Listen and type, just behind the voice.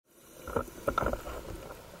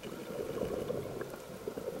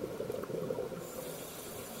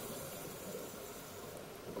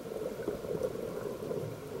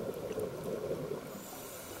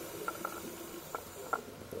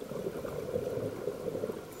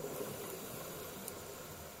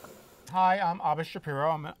Hi, I'm Abba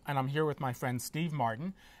Shapiro, and I'm here with my friend Steve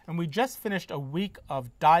Martin, and we just finished a week of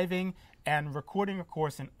diving and recording a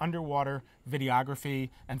course in underwater videography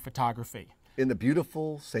and photography. In the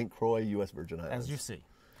beautiful St. Croix, U.S. Virgin Islands. As you see.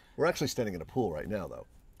 We're actually standing in a pool right now, though.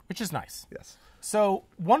 Which is nice. Yes. So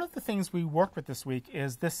one of the things we worked with this week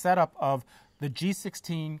is this setup of the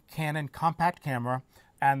G16 Canon compact camera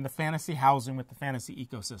and the Fantasea housing with the Fantasea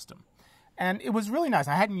ecosystem. And it was really nice.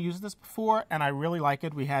 I hadn't used this before, and I really like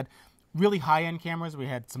it. We had really high-end cameras. We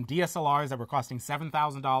had some DSLRs that were costing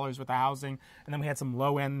 $7,000 with the housing, and then we had some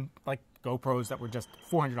low-end, like GoPros, that were just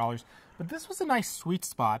 $400. But this was a nice sweet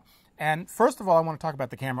spot. And first of all, I want to talk about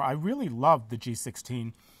the camera. I really loved the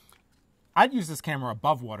G16. I'd use this camera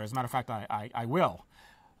above water. As a matter of fact, I will,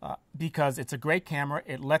 because it's a great camera.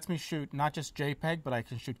 It lets me shoot not just JPEG, but I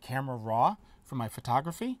can shoot camera raw for my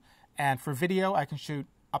photography. And for video, I can shoot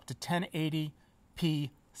up to 1080p,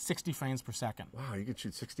 60 frames per second. Wow, you can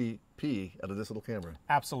shoot 60p out of this little camera.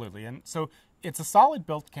 Absolutely. And so it's a solid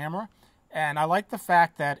built camera. And I like the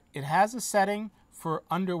fact that it has a setting for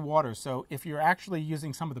underwater. So if you're actually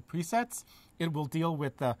using some of the presets, it will deal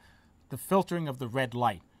with the filtering of the red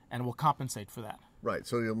light and will compensate for that. Right,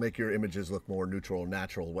 so you'll make your images look more neutral and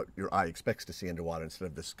natural, what your eye expects to see underwater instead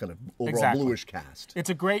of this kind of overall bluish cast. It's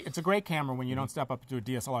a great camera when you don't step up to a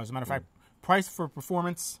DSLR. As a matter of fact, price for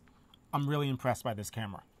performance, I'm really impressed by this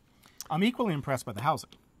camera. I'm equally impressed by the housing.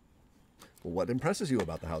 Well, what impresses you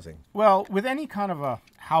about the housing? Well, with any kind of a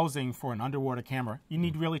housing for an underwater camera, you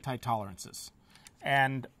need really tight tolerances.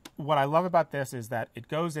 And what I love about this is that it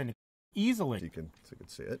goes in easily. So you can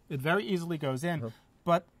see it. It very easily goes in,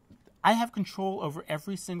 but I have control over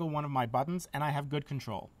every single one of my buttons, and I have good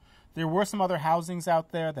control. There were some other housings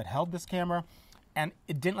out there that held this camera, and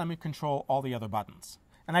it didn't let me control all the other buttons.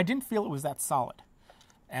 And I didn't feel it was that solid.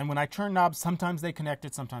 And when I turn knobs, sometimes they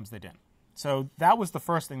connected, sometimes they didn't. So that was the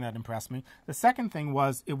first thing that impressed me. The second thing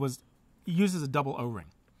was it uses a double O-ring.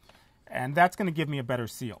 And that's going to give me a better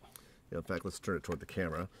seal. Yeah, in fact, let's turn it toward the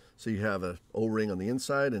camera. So you have an O-ring on the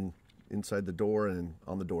inside and inside the door and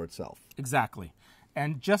on the door itself. Exactly.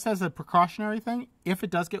 And just as a precautionary thing, if it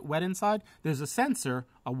does get wet inside, there's a sensor,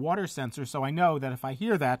 a water sensor, so I know that if I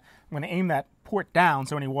hear that, I'm going to aim that port down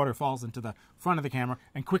so any water falls into the front of the camera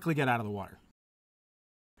and quickly get out of the water.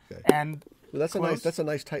 Okay. And well, that's a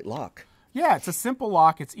nice tight lock. Yeah, it's a simple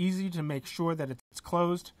lock. It's easy to make sure that it's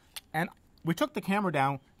closed. And we took the camera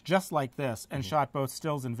down just like this and shot both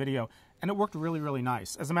stills and video, and it worked really, really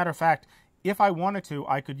nice. As a matter of fact, if I wanted to,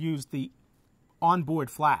 I could use the onboard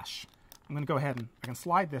flash. I'm going to go ahead and I can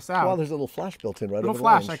slide this out. Well, there's a little flash built in right over the little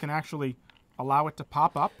flash. lens. I can actually allow it to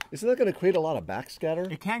pop up. Isn't that going to create a lot of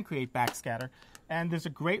backscatter? It can create backscatter. And there's a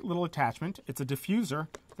great little attachment. It's a diffuser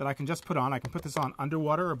that I can just put on. I can put this on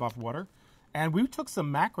underwater or above water. And we took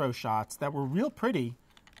some macro shots that were real pretty,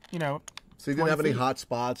 you know. So you didn't have any hot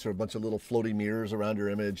spots or a bunch of little floaty mirrors around your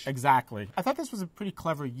image? Exactly. I thought this was a pretty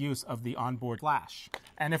clever use of the onboard flash.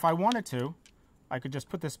 And if I wanted to, I could just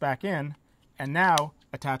put this back in and now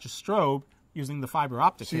attach a strobe using the fiber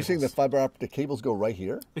optic cables. So you're saying the fiber optic cables go right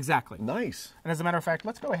here? Exactly. Nice. And as a matter of fact,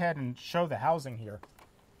 let's go ahead and show the housing here.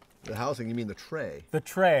 The housing, you mean the tray? The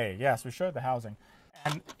tray, yes, we showed the housing.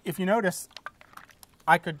 And if you notice,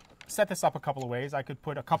 I could set this up a couple of ways. I could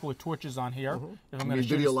put a couple of torches on here. If I'm going to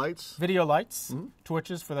shoot video lights? Video lights,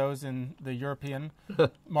 torches for those in the European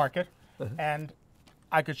market. And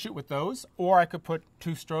I could shoot with those, or I could put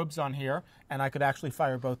two strobes on here, and I could actually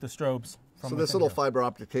fire both the strobes from So this little fiber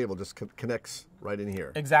optic cable just connects right in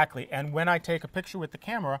here. Exactly. And when I take a picture with the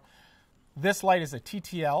camera, this light is a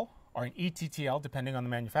TTL or an ETTL, depending on the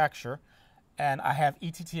manufacturer. And I have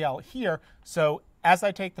ETTL here, so as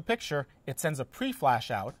I take the picture, it sends a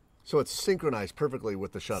pre-flash out. So it's synchronized perfectly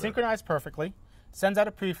with the shutter. Synchronized perfectly, sends out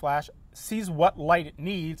a pre-flash, sees what light it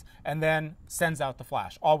needs, and then sends out the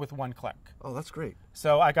flash, all with one click. Oh, that's great.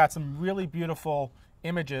 So I got some really beautiful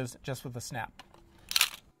images just with the snap.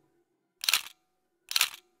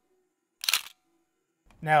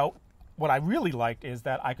 Now, what I really liked is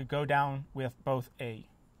that I could go down with both a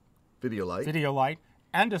video light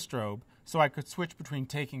and a strobe, so I could switch between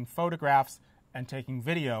taking photographs and taking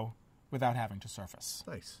video without having to surface.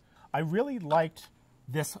 Nice. I really liked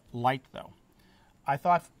this light, though. I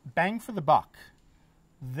thought, bang for the buck,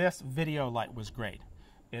 this video light was great.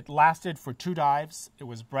 It lasted for 2 dives. It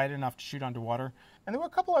was bright enough to shoot underwater. And there were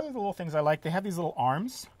a couple other little things I liked. They have these little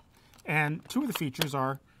arms, and 2 of the features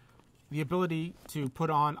are the ability to put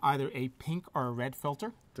on either a pink or a red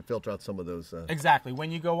filter. To filter out some of those... Exactly.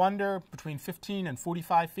 When you go under between 15 and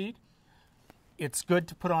 45 feet, it's good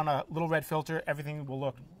to put on a little red filter. Everything will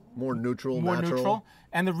look more neutral, natural.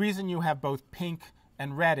 And the reason you have both pink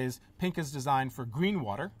and red is pink is designed for green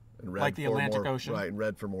water, And red like the for Atlantic more, Ocean. Right, and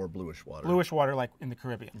red for more bluish water. Bluish water like in the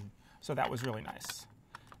Caribbean. So that was really nice.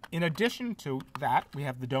 In addition to that, we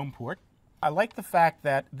have the dome port. I like the fact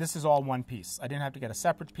that this is all one piece. I didn't have to get a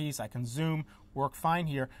separate piece. I can zoom, work fine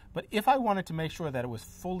here. But if I wanted to make sure that it was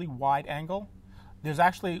fully wide angle, there's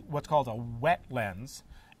actually what's called a wet lens.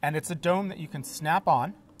 And it's a dome that you can snap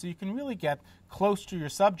on, so you can really get close to your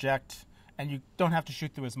subject and you don't have to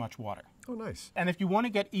shoot through as much water. Oh, nice. And if you want to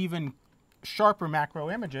get even sharper macro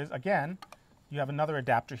images, again, you have another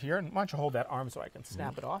adapter here. And why don't you hold that arm so I can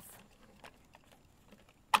snap it off.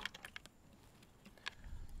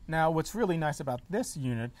 Now, what's really nice about this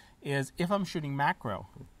unit is if I'm shooting macro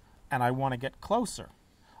and I want to get closer,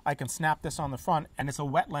 I can snap this on the front, and it's a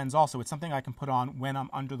wet lens also. It's something I can put on when I'm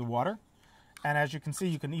under the water. And as you can see,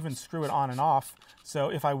 you can even screw it on and off. So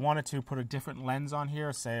if I wanted to put a different lens on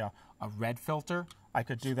here, say a red filter, I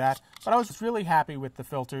could do that. But I was really happy with the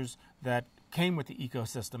filters that came with the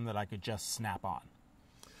ecosystem that I could just snap on.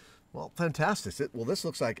 Well, fantastic. Well, this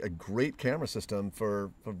looks like a great camera system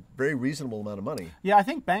for a very reasonable amount of money. Yeah, I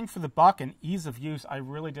think bang for the buck and ease of use, I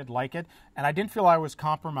really did like it. And I didn't feel I was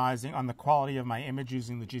compromising on the quality of my image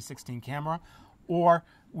using the G16 camera or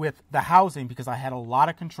with the housing, because I had a lot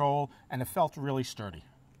of control and it felt really sturdy.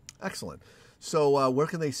 Excellent. So where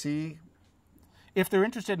can they see? If they're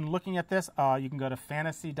interested in looking at this, you can go to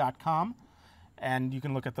fantasea.com. And you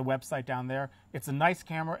can look at the website down there. It's a nice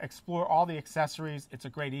camera. Explore all the accessories. It's a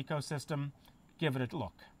great ecosystem. Give it a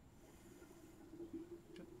look.